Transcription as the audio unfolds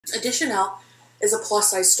Additional is a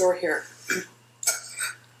plus size store here.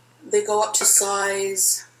 They go up to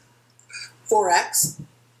size 4X.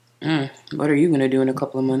 What are you going to do in a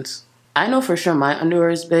couple of months? I know for sure my underwear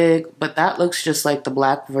is big, but that looks just like the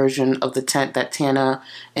black version of the tent that Tana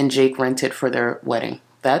and Jake rented for their wedding.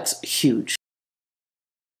 That's huge.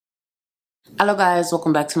 Hello guys,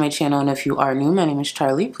 welcome back to my channel, and if you are new, my name is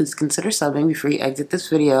Charlie. Please consider subbing before you exit this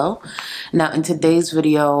video. Now in today's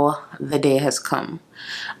video, the day has come.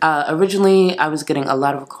 Originally, I was getting a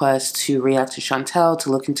lot of requests to react to Chantel, to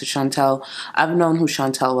look into Chantel. I've known who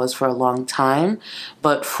Chantel was for a long time,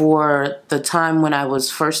 but for the time when I was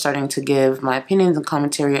first starting to give my opinions and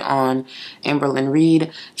commentary on Amberlynn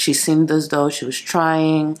Reid, she seemed as though she was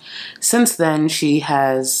trying. Since then, she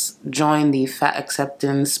has joined the fat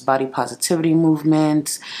acceptance, body positivity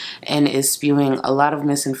movement and is spewing a lot of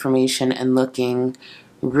misinformation and looking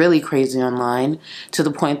really crazy online, to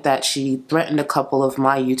the point that she threatened a couple of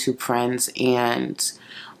my YouTube friends and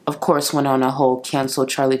of course went on a whole cancel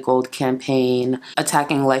Charlie Gold campaign,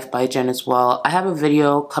 attacking Life by Jen as well. I have a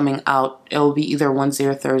video coming out, it will be either Wednesday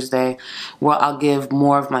or Thursday, where I'll give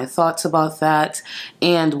more of my thoughts about that,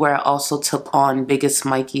 and where I also took on Biggest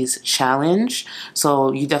Mikey's challenge.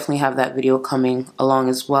 So you definitely have that video coming along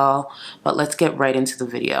as well. But let's get right into the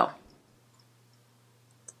video.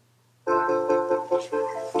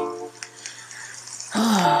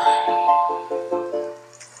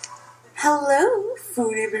 Hello,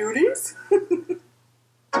 foodie beauties.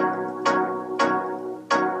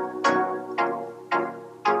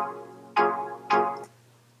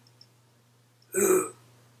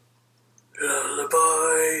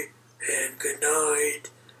 Lullaby and good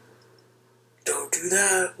night. Don't do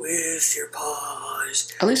that with your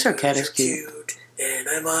paws. At least her cat is cute. And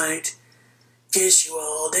I might kiss you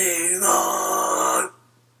all day long.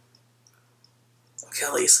 Okay,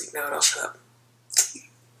 I'll let you sleep now and I'll shut up.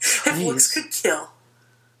 If looks could kill.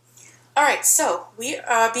 Alright, so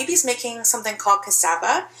BB's making something called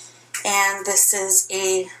cassava, and this is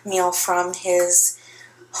a meal from his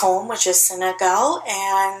home, which is Senegal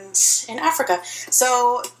and in Africa.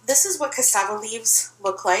 So this is what cassava leaves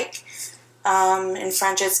look like. In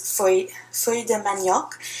French it's feuille de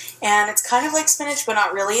manioc, and it's kind of like spinach, but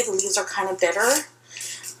not really. The leaves are kind of bitter.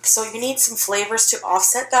 So you need some flavors to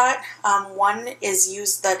offset that. One is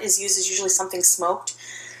used is usually something smoked.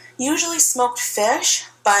 Usually smoked fish,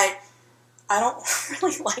 but I don't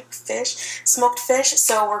really like fish. Smoked fish,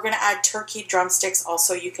 so we're going to add turkey drumsticks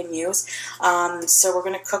also you can use. So we're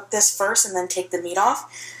going to cook this first and then take the meat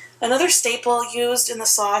off. Another staple used in the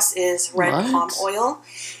sauce is red palm oil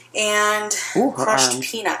and crushed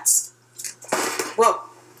peanuts. Whoa,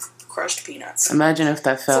 crushed peanuts. Imagine if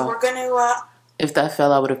that fell. So we're going to... if that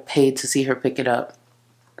fell, I would have paid to see her pick it up.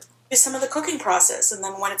 Some of the cooking process, and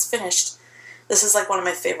then when it's finished, this is like one of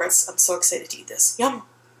my favorites. I'm so excited to eat this. Yum!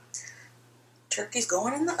 Turkey's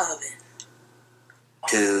going in the oven.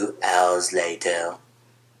 2 hours later.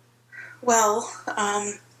 Well,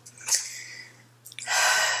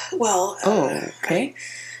 okay.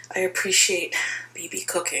 I appreciate BB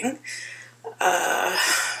cooking.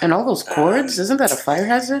 And all those cords? Isn't that a fire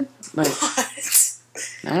hazard? Like, what?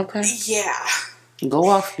 Okay. Yeah. Go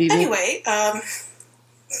off, BB. Anyway,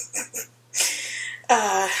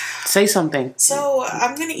 say something. So,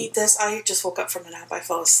 I'm gonna eat this. I just woke up from a nap. I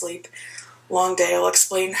fell asleep. Long day. I'll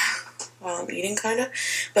explain while I'm eating, kind of.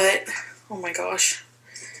 But, oh my gosh.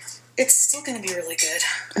 It's still gonna be really good.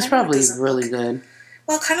 It's probably really good.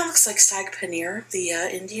 Well, it kind of looks like sag paneer, the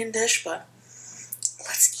Indian dish, but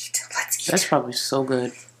let's eat. Let's eat. That's probably so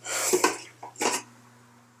good.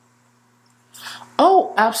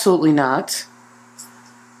 Oh, absolutely not.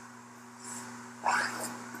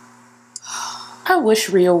 I wish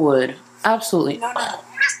Rio would. Absolutely. No.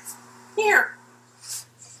 Here.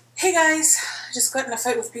 Hey guys, I just got in a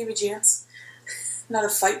fight with BB Jans. Not a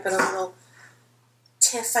fight, but a little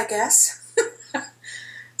tiff, I guess.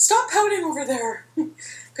 Stop pouting over there.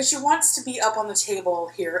 Because she wants to be up on the table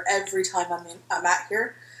here every time I'm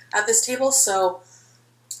at this table. So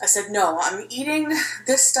I said, no, I'm eating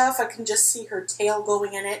this stuff. I can just see her tail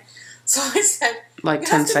going in it. So I said, like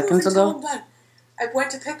 10 seconds ago? I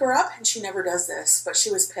went to pick her up, and she never does this, but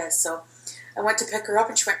she was pissed. So I went to pick her up,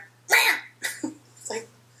 and she went, man! It's like,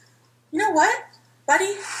 you know what,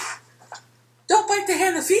 buddy? Don't bite the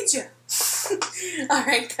hand that feeds you. All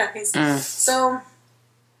right, guys. So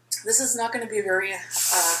this is not going to be a very...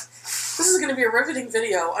 this is going to be a riveting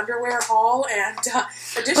video. Underwear haul and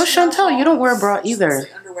additional... Oh, Chantel, you don't wear a bra either.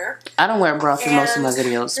 Underwear. I don't wear a bra for most of my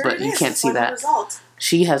videos, but you can't see that.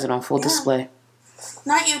 She has it on full display.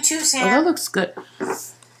 Not you too, Sam. Oh, that looks good.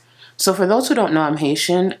 So for those who don't know, I'm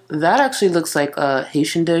Haitian. That actually looks like a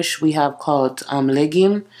Haitian dish we have called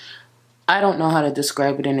legume. I don't know how to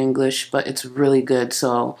describe it in English, but it's really good.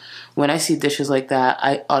 So when I see dishes like that,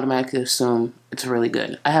 I automatically assume it's really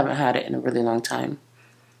good. I haven't had it in a really long time.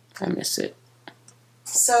 I miss it.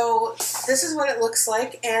 So this is what it looks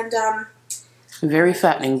like, and very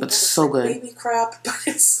fattening, but so good. Baby crap, but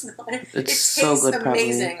it's not. It's so good. It tastes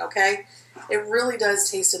amazing. Probably. Okay, it really does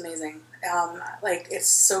taste amazing. Like it's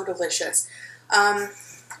so delicious. I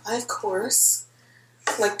of course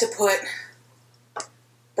like to put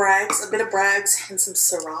Bragg's, a bit of Bragg's, and some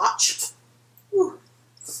sriracha.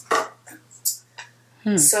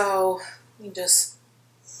 So you just.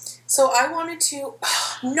 So I wanted to.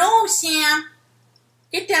 No, Sam.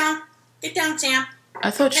 Get down, Sam.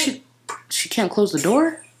 I thought she can't close the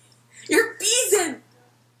door. You're beezing.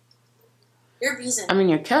 You're beezing. I mean,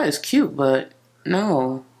 your cat is cute, but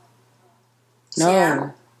no.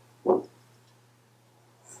 Sam?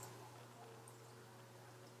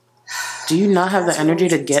 Do you not have the energy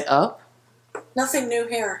to get up? Nothing new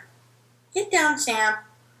here. Get down, Sam.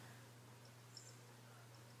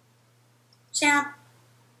 Sam.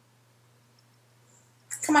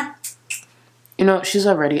 Come on. You know, she's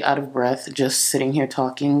already out of breath just sitting here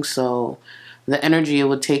talking, so the energy it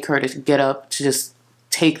would take her to get up to just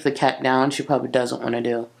take the cat down, she probably doesn't want to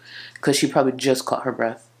do. Because she probably just caught her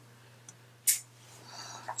breath.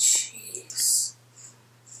 Jeez.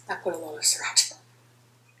 I put a lot of sriracha.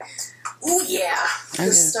 Ooh, yeah.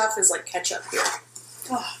 This stuff is like ketchup here.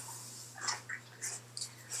 Oh.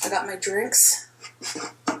 I got my drinks.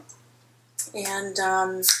 And,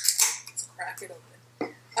 let's crack it open.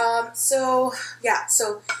 So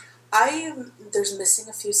there's missing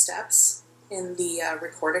a few steps in the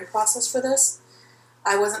recording process for this.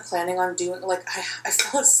 I wasn't planning on doing, like, I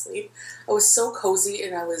fell asleep. I was so cozy,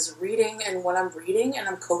 and I was reading, and when I'm reading and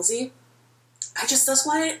I'm cozy, that's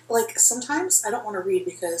why, like, sometimes I don't want to read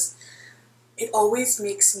because it always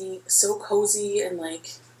makes me so cozy and,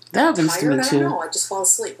 like, that happens tired. to me, too. I don't know, I just fall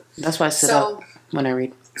asleep. That's why I sit up when I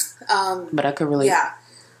read. But I could relate. Yeah.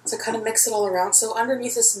 So kind of mix it all around. So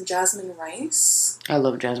underneath is some jasmine rice. I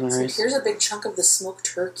love jasmine rice. Here's a big chunk of the smoked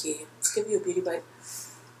turkey. Let's give you a beauty bite.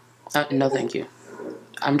 No, thank you.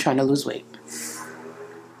 I'm trying to lose weight.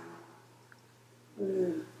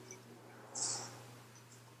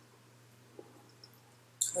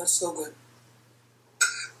 That's so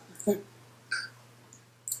good.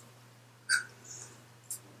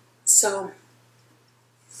 So,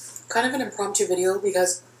 kind of an impromptu video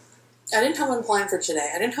because I didn't have one planned for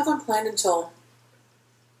today. I didn't have one planned until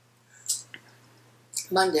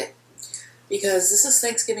Monday because this is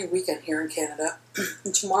Thanksgiving weekend here in Canada.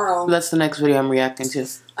 And tomorrow... That's the next video I'm reacting to.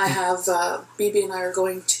 I have... Bibi and I are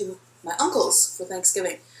going to my uncle's for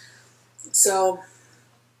Thanksgiving. So,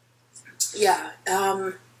 yeah.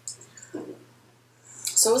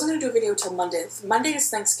 So I wasn't going to do a video until Monday. Monday is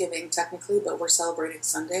Thanksgiving, technically, but we're celebrating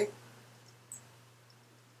Sunday.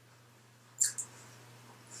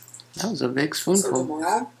 That was a big spoonful. So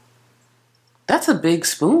tomorrow... That's a big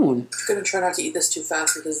spoon. I'm going to try not to eat this too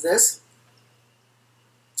fast because this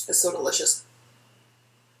is so delicious.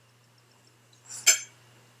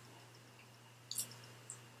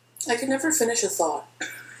 I can never finish a thought.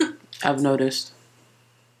 I've noticed.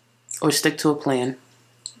 Or stick to a plan.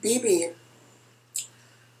 Bibi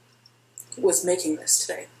was making this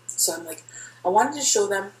today. So I'm like, I wanted to show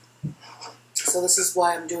them. So this is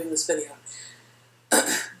why I'm doing this video.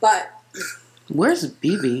 But... Where's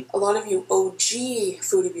Bibi? A lot of you OG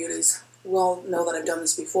foodie beauties will know that I've done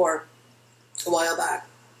this before a while back.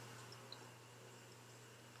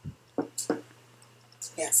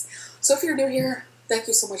 Yes. So if you're new here, thank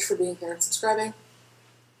you so much for being here and subscribing.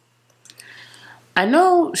 I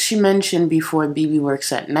know she mentioned before Bibi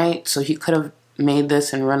works at night, so he could have made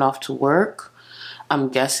this and run off to work, I'm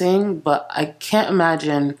guessing, but I can't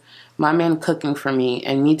imagine my man cooking for me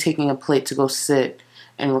and me taking a plate to go sit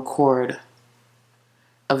and record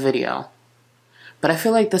a video. But I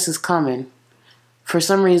feel like this is common. For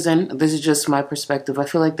some reason, this is just my perspective, I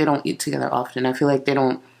feel like they don't eat together often. I feel like they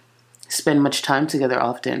don't spend much time together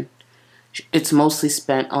often. It's mostly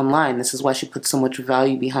spent online. This is why she puts so much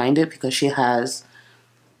value behind it, because she has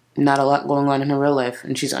not a lot going on in her real life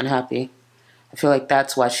and she's unhappy. I feel like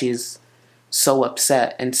that's why she's so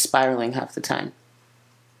upset and spiraling half the time.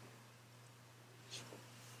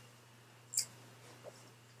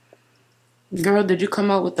 Girl, did you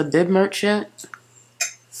come out with the bib merch yet?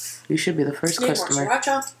 You should be the first customer.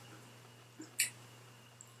 Sriracha.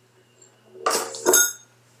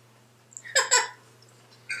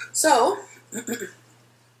 So, oh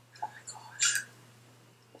my gosh.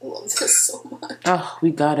 love this so much. Oh,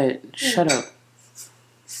 we got it. Shut up.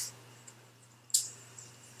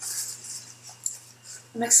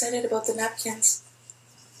 I'm excited about the napkins.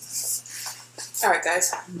 Alright,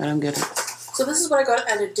 guys. I don't get it. So this is what I got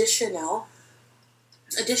at Additional.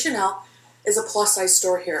 Additional is a plus size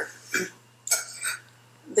store here.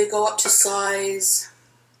 They go up to size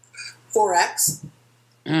 4X.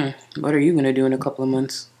 What are you going to do in a couple of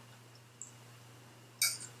months?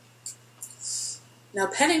 Now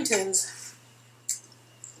Pennington's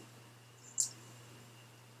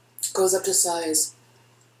goes up to size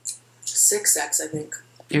 6X, I think.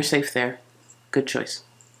 You're safe there. Good choice.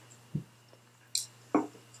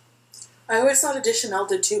 I always thought Additional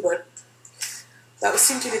did too, but that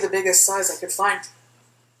seemed to be the biggest size I could find.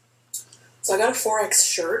 So I got a 4X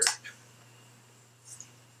shirt.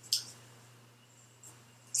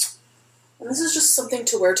 And this is just something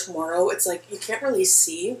to wear tomorrow. It's like, you can't really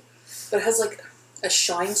see, but it has like a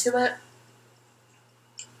shine to it.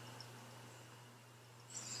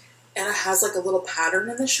 And it has like a little pattern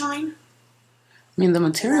in the shine. I mean, the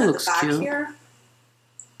material looks cute. cute. Here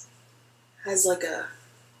has like a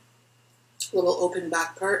little open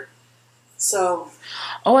back part. So.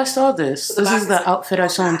 Oh, I saw this. So this is the like outfit I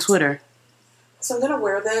saw on Twitter. So I'm gonna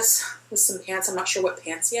wear this with some pants. I'm not sure what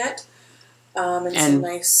pants yet. And some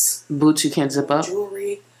nice boots you can't zip up.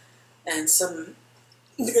 Jewelry and some.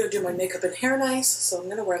 I'm gonna do my makeup and hair nice, so I'm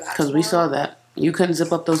gonna wear that. Because we saw that you couldn't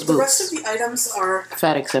zip up those boots. The rest of the items are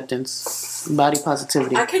fat acceptance, body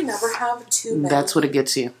positivity. I can never have too many. That's what it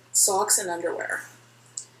gets you. Socks and underwear.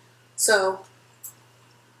 So.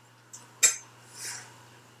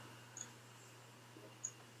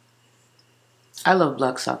 I love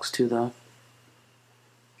black socks too, though.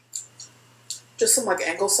 Just some like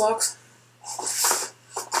ankle socks.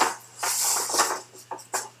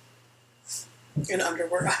 And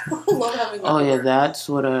underwear. I love having underwear. Oh yeah, that's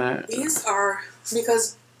what These are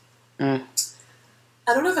because I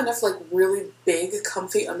don't have enough like really big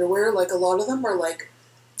comfy underwear. Like a lot of them are like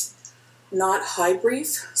not high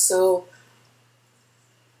brief, so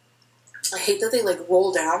I hate that they like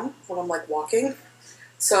roll down when I'm like walking.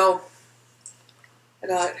 So I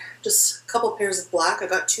got just a couple pairs of black. I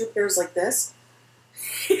got 2 pairs like this.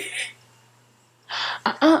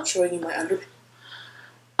 Showing you my underwear.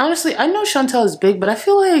 Honestly, I know Chantel is big, but I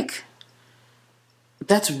feel like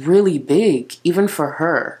that's really big, even for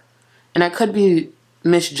her. And I could be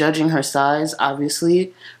misjudging her size,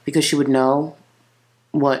 obviously, because she would know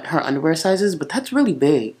what her underwear size is, but that's really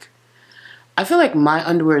big. I feel like my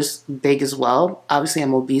underwear is big as well. Obviously,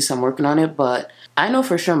 I'm obese, I'm working on it, but I know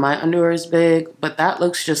for sure my underwear is big, but that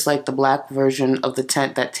looks just like the black version of the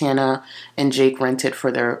tent that Tana and Jake rented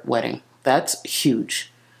for their wedding. That's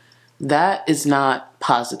huge. That is not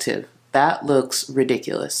positive. That looks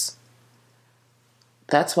ridiculous.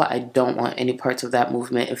 That's why I don't want any parts of that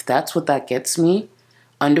movement. If that's what that gets me,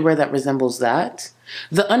 underwear that resembles that,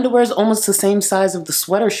 the underwear is almost the same size of the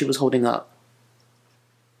sweater she was holding up.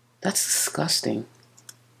 That's disgusting.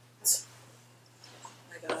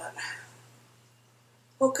 I got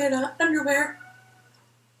polka dot underwear.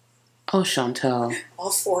 Oh, Chantel.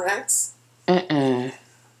 All 4X.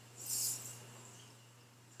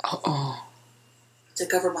 To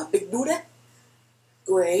cover my big booty.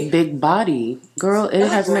 Gray. Big body. Girl, it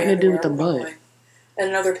has nothing to do with the butt. And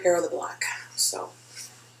another pair of the black. So.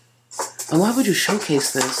 And why would you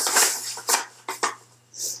showcase this?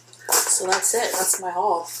 So that's it. That's my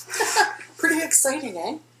haul. Pretty exciting,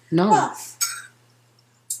 eh? No. Well,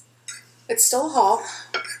 it's still a haul.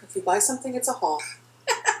 If you buy something, it's a haul.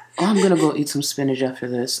 Oh, I'm gonna go eat some spinach after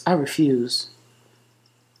this. I refuse.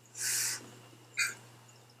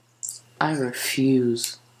 I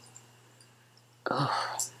refuse.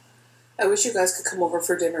 Ugh. I wish you guys could come over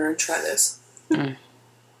for dinner and try this.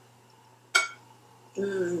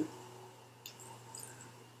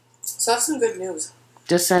 So I have some good news.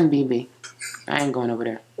 Just send BB. I ain't going over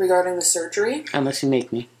there. Regarding the surgery. Unless you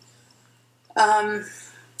make me. I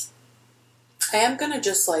am gonna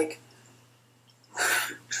just like...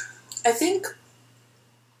 I think...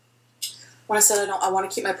 When I said I want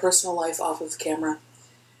to keep my personal life off of camera,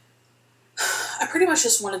 I pretty much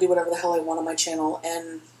just want to do whatever the hell I want on my channel,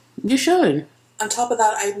 and... You should. On top of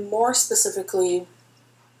that, I more specifically...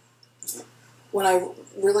 When I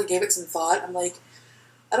really gave it some thought, I'm like...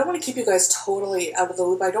 I don't want to keep you guys totally out of the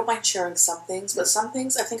loop. I don't mind sharing some things, but some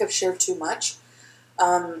things I think I've shared too much.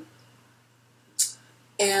 And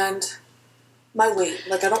my weight.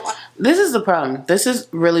 Like, I don't... This is the problem. This is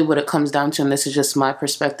really what it comes down to, and this is just my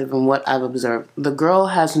perspective and what I've observed. The girl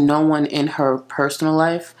has no one in her personal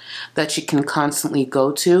life that she can constantly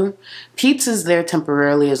go to. Pete's is there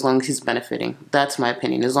temporarily as long as he's benefiting. That's my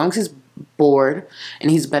opinion. As long as he's bored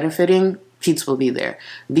and he's benefiting, Pete's will be there.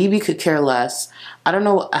 BB could care less. I don't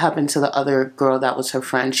know what happened to the other girl that was her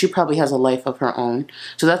friend. She probably has a life of her own.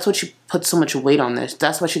 So that's what she puts so much weight on this.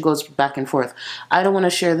 That's why she goes back and forth. I don't want to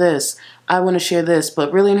share this. I want to share this.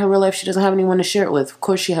 But really in her real life, she doesn't have anyone to share it with. Of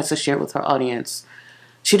course she has to share it with her audience.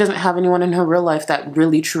 She doesn't have anyone in her real life that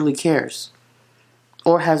really, truly cares.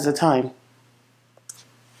 Or has the time.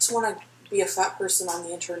 I just want to be a fat person on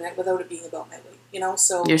the internet without it being about my weight. You know,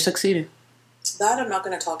 so... You're succeeding. That I'm not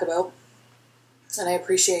going to talk about. And I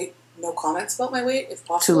appreciate no comments about my weight, if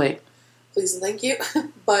possible. Too late. Please and thank you.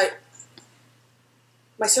 But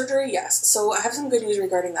my surgery, yes. So I have some good news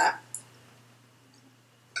regarding that.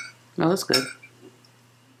 No, that's good.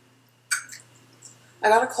 I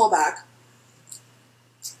got a call back.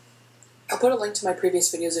 I'll put a link to my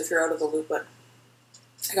previous videos if you're out of the loop, but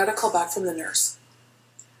I got a call back from the nurse.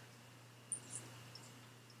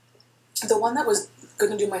 The one that was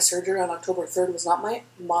going to do my surgery on October 3rd was not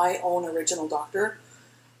my own original doctor.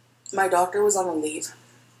 My doctor was on a leave.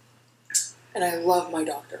 And I love my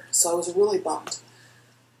doctor. So I was really bummed.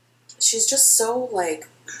 She's just so, like,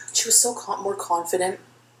 she was so more confident.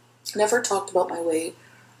 Never talked about my weight.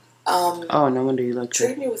 Oh, no wonder you like her.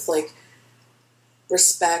 Treated me with, like,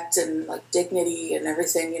 respect and, like, dignity and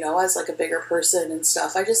everything, you know, as, like, a bigger person and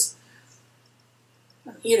stuff. I just,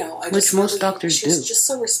 you know, I just... Which most doctors do. She's just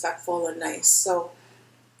so respectful and nice, so...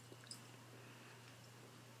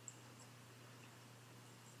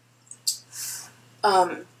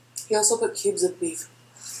 He also put cubes of beef.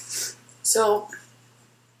 So,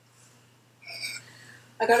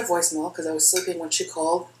 I got a voicemail because I was sleeping when she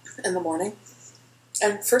called in the morning.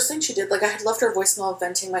 And first thing she did, like, I had left her voicemail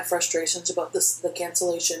venting my frustrations about the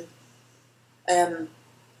cancellation. And,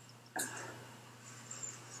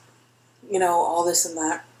 you know, all this and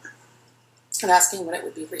that. And asking when it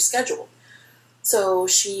would be rescheduled. So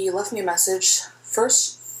she left me a message.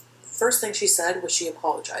 First thing she said was she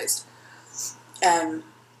apologized. And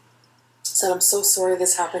said, I'm so sorry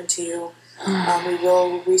this happened to you. We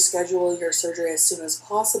will reschedule your surgery as soon as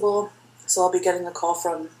possible. So I'll be getting a call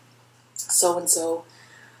from so-and-so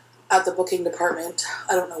at the booking department.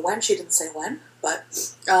 I don't know when. She didn't say when. But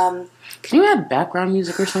can you add background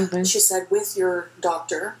music or something? She said, with your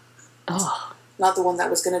doctor. Oh. Not the one that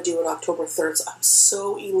was going to do it October 3rd. So I'm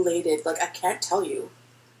so elated. Like, I can't tell you.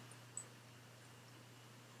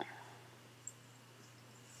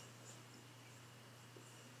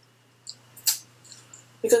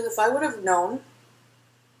 Because if I would have known,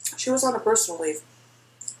 she was on a personal leave.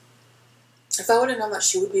 If I would have known that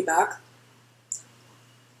she would be back,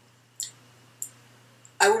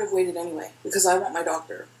 I would have waited anyway. Because I want my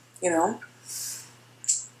doctor, you know?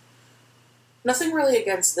 Nothing really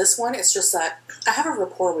against this one. It's just that I have a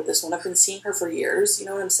rapport with this one. I've been seeing her for years. You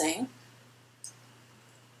know what I'm saying?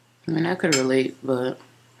 I mean, I could relate, but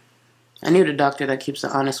I need a doctor that keeps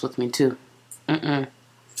it honest with me, too. I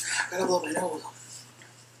gotta blow my nose.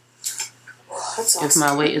 That's awesome. If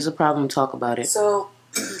my weight is a problem, talk about it. So,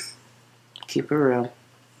 keep it real.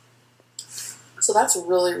 So that's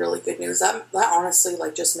really, really good news. That honestly,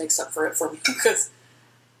 like, just makes up for it for me. Because,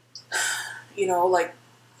 you know, like,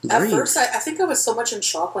 at first, I think I was so much in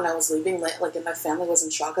shock when I was leaving. Like, and my family was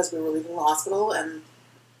in shock as we were leaving the hospital. And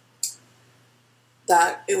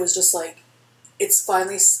that it was just like, it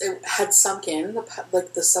had sunk in,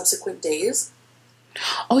 like, the subsequent days.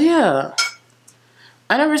 Oh, yeah.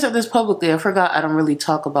 I never said this publicly. I forgot I don't really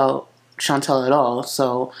talk about Chantel at all.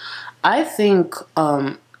 So I think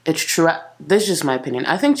it's true. This is just my opinion.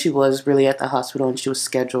 I think she was really at the hospital and she was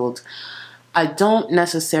scheduled. I don't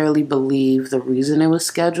necessarily believe the reason it was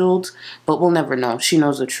scheduled, but we'll never know. She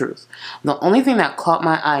knows the truth. The only thing that caught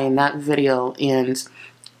my eye in that video, and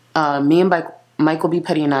me and Michael B.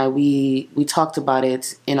 Petty and I, we talked about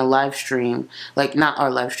it in a live stream, like not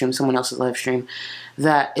our live stream, someone else's live stream,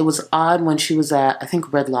 that it was odd when she was at, I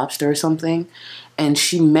think, Red Lobster or something, and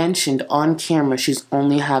she mentioned on camera she's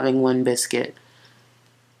only having one biscuit.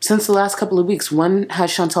 Since the last couple of weeks, when has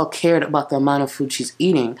Chantel cared about the amount of food she's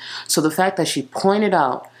eating? So the fact that she pointed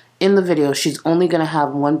out in the video she's only going to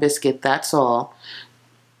have one biscuit, that's all,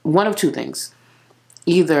 one of two things.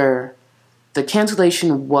 Either the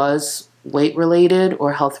cancellation was weight-related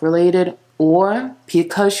or health-related, or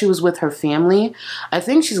because she was with her family, I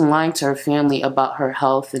think she's lying to her family about her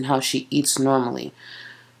health and how she eats normally.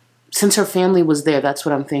 since her family was there, that's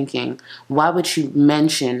what I'm thinking. Why would she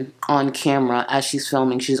mention on camera as she's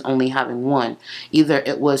filming she's only having one? Either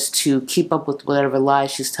it was to keep up with whatever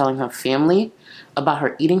lies she's telling her family about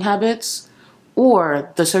her eating habits,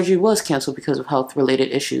 or the surgery was canceled because of health-related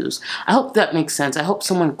issues. I hope that makes sense. I hope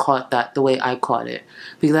someone caught that the way I caught it,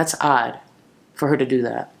 because that's odd for her to do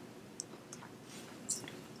that.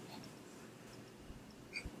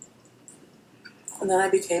 And then I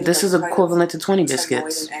became. This is equivalent to 20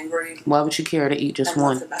 biscuits. And angry. Why would she care to eat just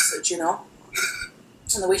one? The message, you know.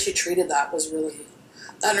 And the way she treated that was really.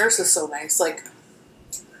 That nurse is so nice. Like.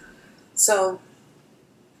 So.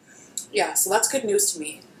 Yeah, so that's good news to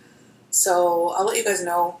me. So I'll let you guys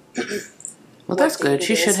know. Well, that's good.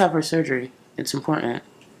 She should have her surgery. It's important.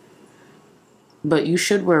 But you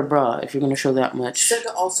should wear a bra if you're going to show that much. She said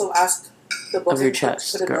to also ask the booking of your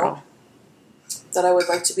chest, girl. That I would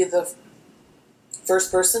like to be the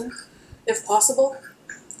first person, if possible.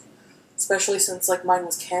 Especially since, like, mine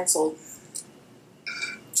was canceled.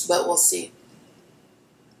 But we'll see.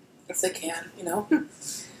 If they can, you know?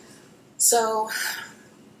 So,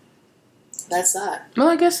 that's that. Well,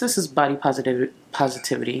 I guess this is body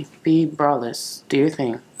positivity. Be braless. Do your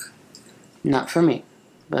thing. Not for me,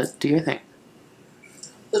 but do your thing.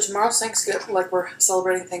 So tomorrow's Thanksgiving, like we're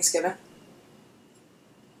celebrating Thanksgiving.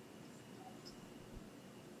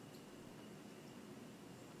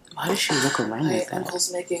 Why does she look around like that? My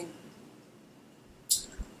uncle's making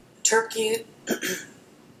turkey,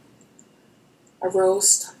 a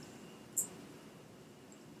roast,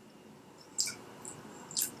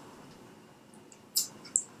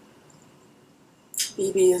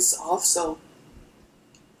 BB is off, so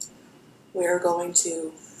we are going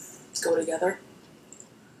to go together.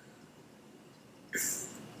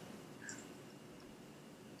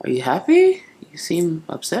 Are you happy? You seem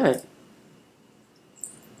upset.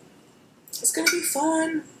 It's gonna be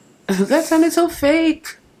fun. That sounded so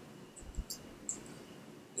fake.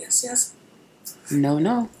 Yes, yes. No,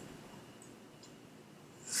 no.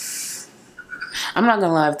 I'm not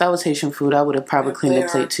gonna lie, if that was Haitian food, I would have probably cleaned the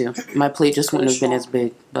plate too. My plate just wouldn't have been as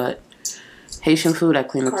big, but Haitian food, I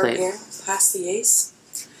clean the plate. Game, Pass the Ace.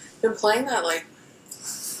 Been playing that, like,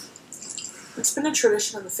 it's been a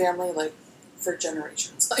tradition in the family, like, for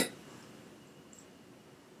generations. Like,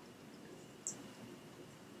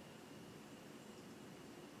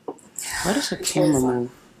 why does her camera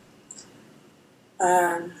move?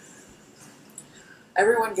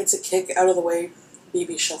 Everyone gets a kick out of the way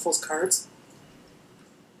BB shuffles cards.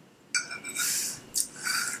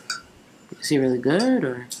 Is he really good,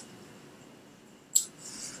 or?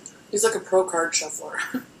 He's like a pro card shuffler.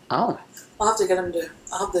 Oh. I'll have to get him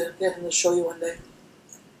to show you one day.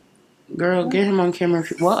 Girl, get him on camera.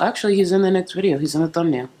 Well, actually, he's in the next video. He's in the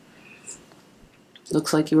thumbnail.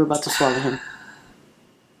 Looks like you were about to swallow him.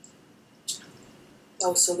 That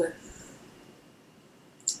was so good.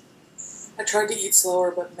 I tried to eat slower,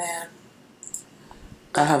 but man.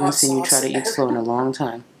 I haven't seen you try to eat slow in a long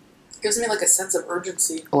time. It gives me like a sense of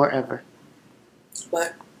urgency. Or ever.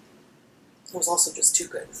 But it was also just too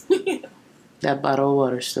good. That bottle of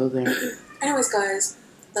water's still there. Anyways, guys,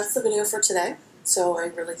 that's the video for today. So I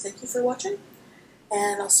really thank you for watching.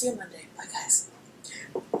 And I'll see you Monday. Bye, guys.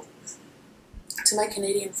 To my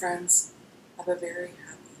Canadian friends, have a very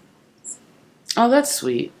happy... Oh, that's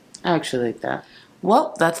sweet. I actually like that.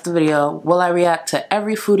 Well, that's the video. Will I react to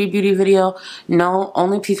every foodie beauty video? No,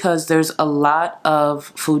 only because there's a lot of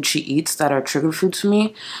food she eats that are trigger foods for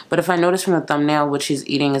me. But if I notice from the thumbnail what she's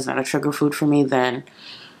eating is not a trigger food for me, then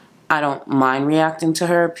I don't mind reacting to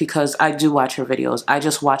her, because I do watch her videos. I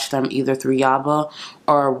just watch them either through Yaba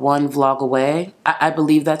or One Vlog Away. I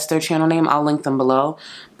believe that's their channel name. I'll link them below.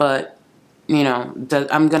 But, you know,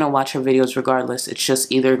 I'm going to watch her videos regardless. It's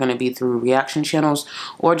just either going to be through reaction channels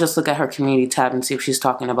or just look at her community tab and see if she's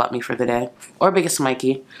talking about me for the day. Or Biggest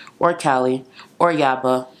Mikey. Or Callie. Or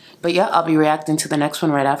Yaba. But yeah, I'll be reacting to the next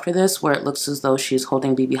one right after this, where it looks as though she's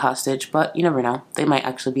holding BB hostage. But you never know. They might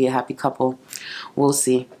actually be a happy couple. We'll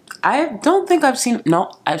see. I don't think I've seen...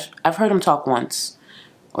 No, I've heard him talk once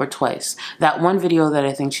or twice. That one video that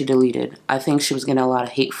I think she deleted, I think she was getting a lot of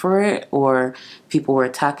hate for it, or people were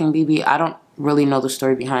attacking BB. I don't really know the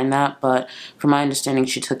story behind that, but from my understanding,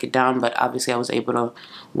 she took it down. But obviously, I was able to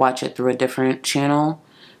watch it through a different channel.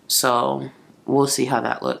 So we'll see how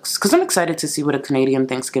that looks. Because I'm excited to see what a Canadian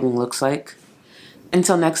Thanksgiving looks like.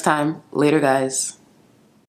 Until next time, later, guys.